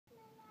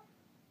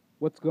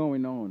What's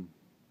going on,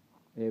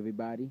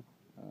 everybody?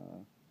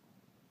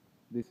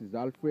 This is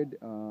Alfred.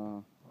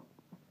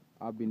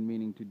 I've been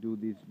meaning to do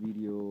this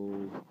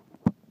video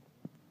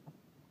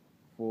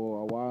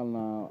for a while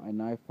now,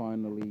 and I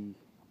finally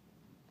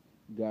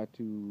got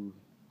to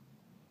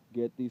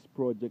get this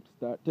project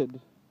started.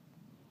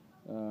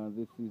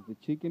 This is the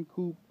chicken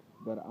coop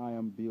that I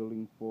am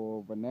building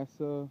for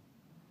Vanessa.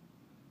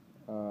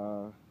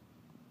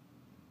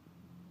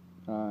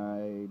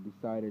 I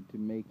decided to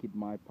make it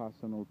my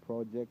personal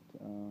project,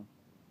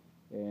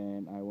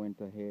 and I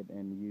went ahead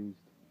and used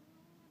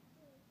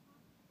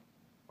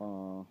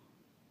uh,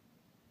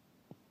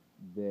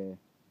 the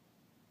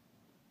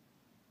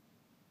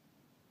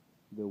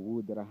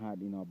wood that I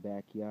had in our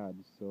backyard.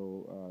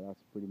 So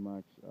that's pretty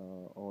much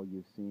all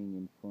you're seeing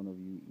in front of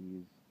you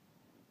is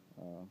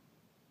uh,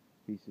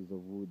 pieces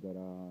of wood that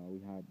we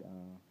had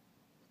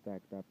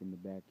stacked up in the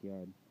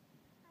backyard,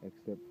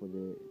 except for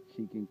the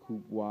chicken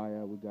coop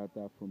wire. We got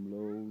that from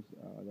Lowe's.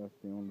 That's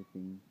the only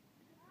thing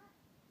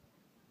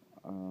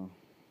uh,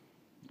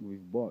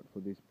 we've bought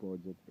for this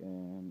project,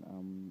 and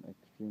I'm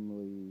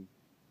extremely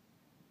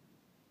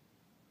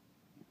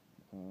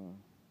uh,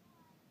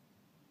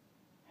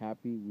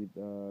 happy with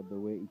the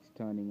way it's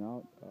turning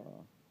out.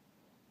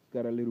 It's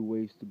got a little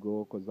ways to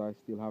go because I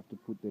still have to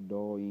put the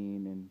door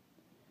in and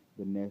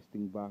the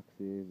nesting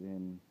boxes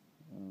and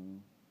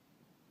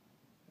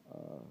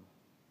uh,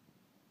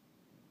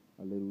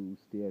 a little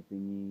stair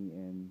thingy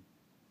and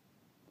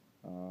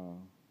uh,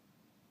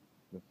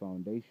 the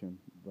foundation.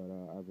 But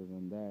other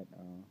than that,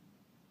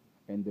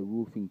 and the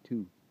roofing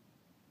too.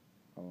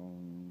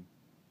 Um,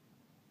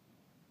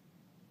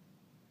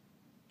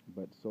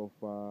 but so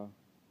far,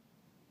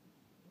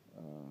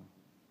 uh,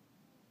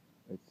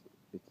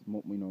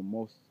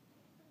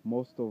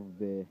 most of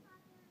the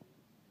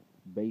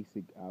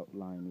basic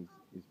outline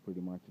is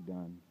pretty much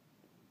done.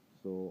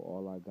 So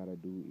all I gotta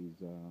do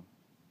is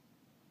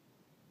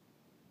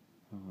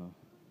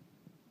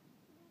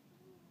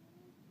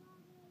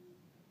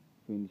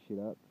finish it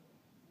up,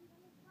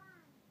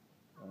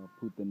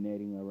 put the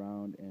netting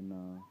around, and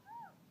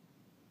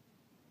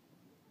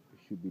it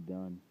should be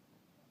done.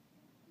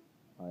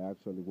 I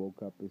actually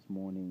woke up this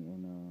morning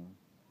and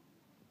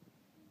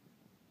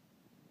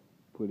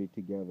put it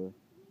together.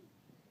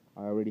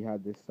 I already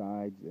had the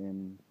sides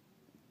and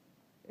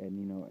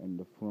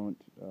the front.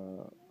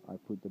 I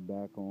put the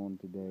back on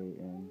today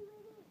and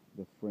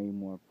the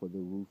framework for the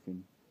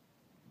roofing.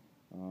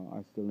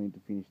 I still need to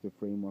finish the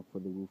framework for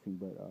the roofing,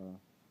 but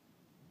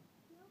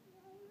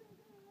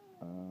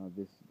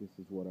this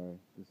is what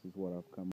I've come